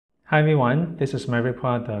Hi everyone, this is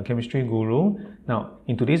Maripra, the chemistry guru. Now,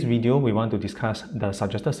 in today's video, we want to discuss the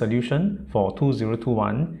suggested solution for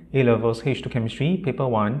 2021 A-Levels H2 Chemistry, Paper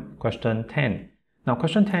 1, Question 10. Now,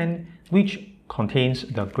 Question 10, which contains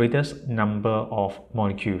the greatest number of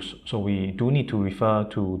molecules? So we do need to refer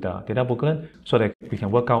to the data booklet so that we can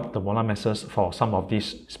work out the molar masses for some of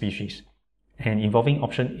these species. And involving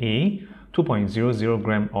option A, 2.00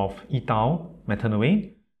 gram of ethyl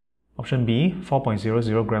methanoate. Option B,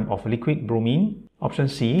 4.00 gram of liquid bromine. Option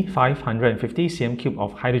C, 550 cm3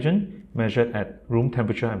 of hydrogen measured at room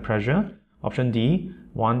temperature and pressure. Option D,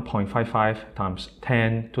 1.55 times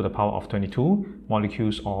 10 to the power of 22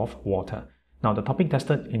 molecules of water. Now, the topic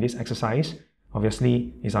tested in this exercise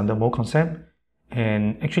obviously is under mole concept.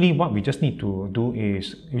 And actually what we just need to do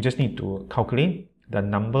is we just need to calculate the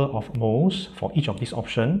number of moles for each of these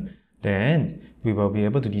options. Then we will be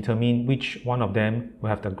able to determine which one of them will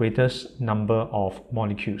have the greatest number of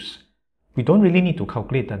molecules. We don't really need to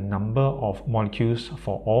calculate the number of molecules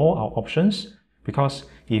for all our options, because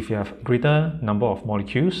if you have greater number of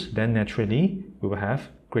molecules, then naturally we will have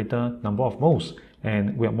greater number of moles.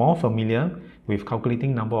 And we are more familiar with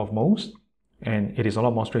calculating number of moles, and it is a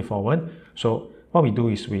lot more straightforward. So what we do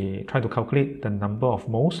is we try to calculate the number of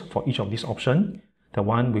moles for each of these options. The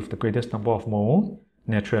one with the greatest number of moles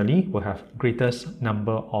naturally will have greatest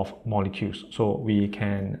number of molecules. So we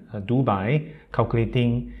can do by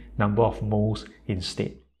calculating number of moles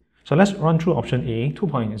instead. So let's run through option A,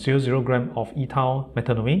 2.00 gram of ethyl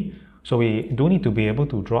methanoate. So we do need to be able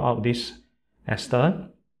to draw out this ester,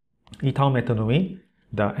 ethyl methanoate.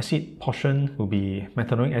 The acid portion will be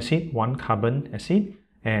methanoic acid, 1 carbon acid,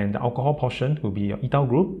 and the alcohol portion will be your ethyl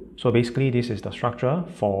group. So basically this is the structure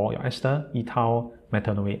for your ester ethyl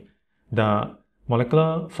methanoate. The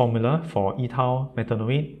molecular formula for ethyl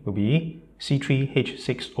methanoate will be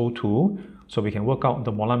C3H6O2. So we can work out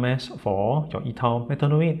the molar mass for your ethyl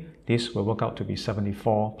methanoate. This will work out to be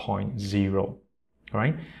 74.0.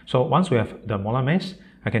 Alright, so once we have the molar mass,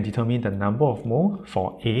 I can determine the number of mole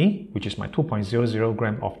for A, which is my 2.00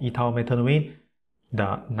 gram of ethyl methanoate.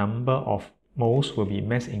 The number of moles will be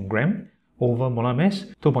mass in gram over molar mass,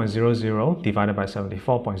 2.00 divided by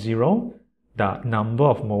 74.0. The number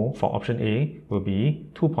of mole for option A will be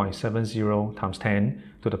 2.70 times 10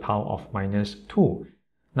 to the power of minus 2.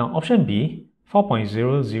 Now option B,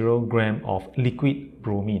 4.00 gram of liquid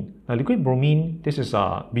bromine. Now liquid bromine, this is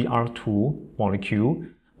a Br2 molecule.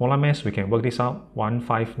 Molar mass, we can work this out,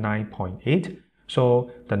 159.8.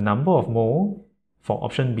 So the number of mole for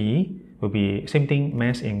option B will be same thing,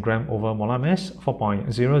 mass in gram over molar mass,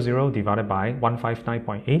 4.00 divided by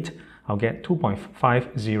 159.8. I'll get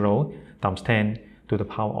 2.50 times 10 to the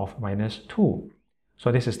power of minus 2.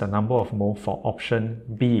 So this is the number of mole for option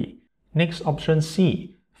B. Next, option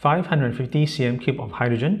C, 550 cm3 of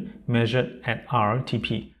hydrogen measured at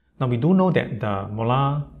RTP. Now we do know that the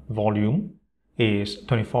molar volume is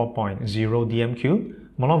 24.0 dm3.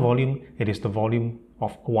 Molar volume, it is the volume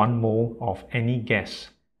of 1 mole of any gas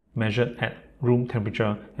measured at room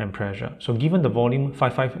temperature and pressure. So given the volume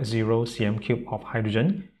 550 cm3 of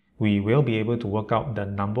hydrogen, we will be able to work out the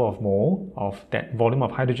number of mole of that volume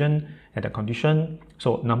of hydrogen at that condition.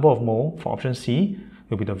 So number of mole for option C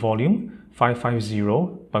will be the volume 550,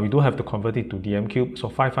 but we do have to convert it to dm3. So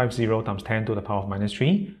 550 times 10 to the power of minus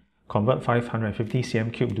 3, convert 550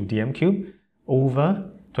 cm3 to dm3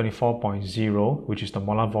 over 24.0, which is the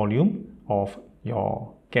molar volume of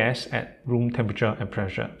your gas at room temperature and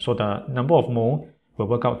pressure. So the number of mole will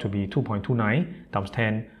work out to be 2.29 times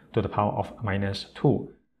 10 to the power of minus 2.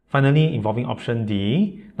 Finally, involving option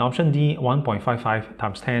D. Now option D, 1.55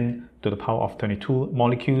 times 10 to the power of 22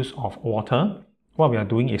 molecules of water. What we are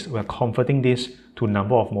doing is we are converting this to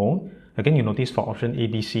number of mole. Again, you notice for option A,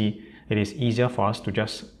 B, C, it is easier for us to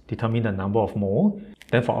just determine the number of mole.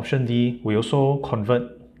 Then for option D, we also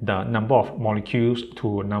convert the number of molecules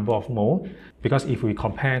to number of mole, because if we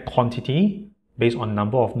compare quantity based on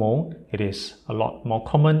number of mole, it is a lot more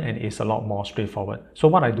common and is a lot more straightforward. So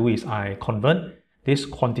what I do is I convert this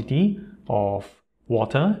quantity of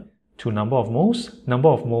water to number of moles. Number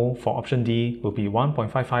of mole for option D will be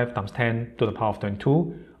 1.55 times 10 to the power of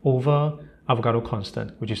 22 over Avogadro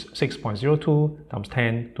constant, which is 6.02 times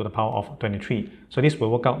 10 to the power of 23. So this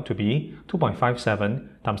will work out to be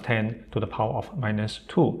 2.57 times 10 to the power of minus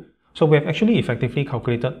 2. So we have actually effectively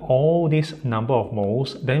calculated all this number of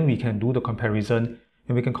moles. Then we can do the comparison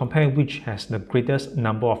and we can compare which has the greatest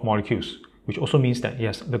number of molecules, which also means that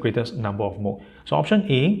yes, the greatest number of mole. So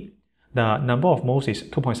option A, the number of moles is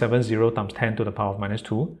 2.70 times 10 to the power of minus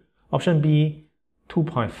 2. Option B,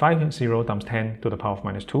 2.50 times 10 to the power of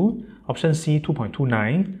minus 2. Option C,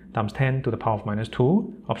 2.29 times 10 to the power of minus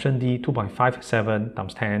 2. Option D, 2.57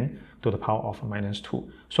 times 10 to the power of minus 2.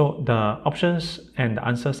 So the options and the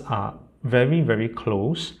answers are very, very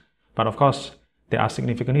close, but of course, they are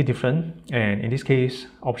significantly different. And in this case,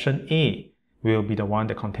 option A will be the one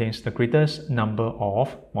that contains the greatest number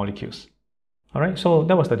of molecules. Alright, so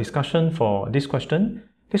that was the discussion for this question.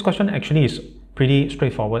 This question actually is pretty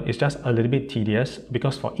straightforward. It's just a little bit tedious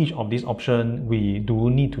because for each of these options, we do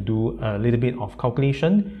need to do a little bit of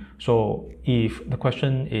calculation. So if the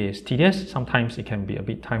question is tedious, sometimes it can be a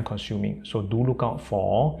bit time consuming. So do look out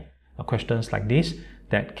for questions like this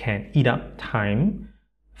that can eat up time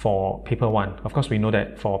for paper 1. Of course, we know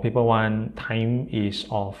that for paper 1, time is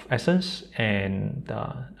of essence, and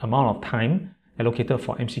the amount of time allocated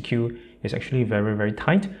for MCQ is actually very, very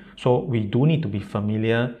tight. So we do need to be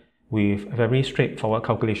familiar with very straightforward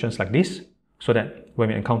calculations like this, so that when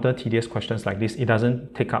we encounter tedious questions like this, it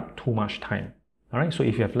doesn't take up too much time. Alright, so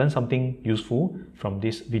if you have learned something useful from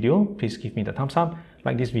this video, please give me the thumbs up,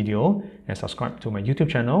 like this video, and subscribe to my YouTube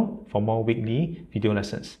channel for more weekly video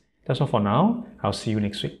lessons. That's all for now. I'll see you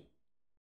next week.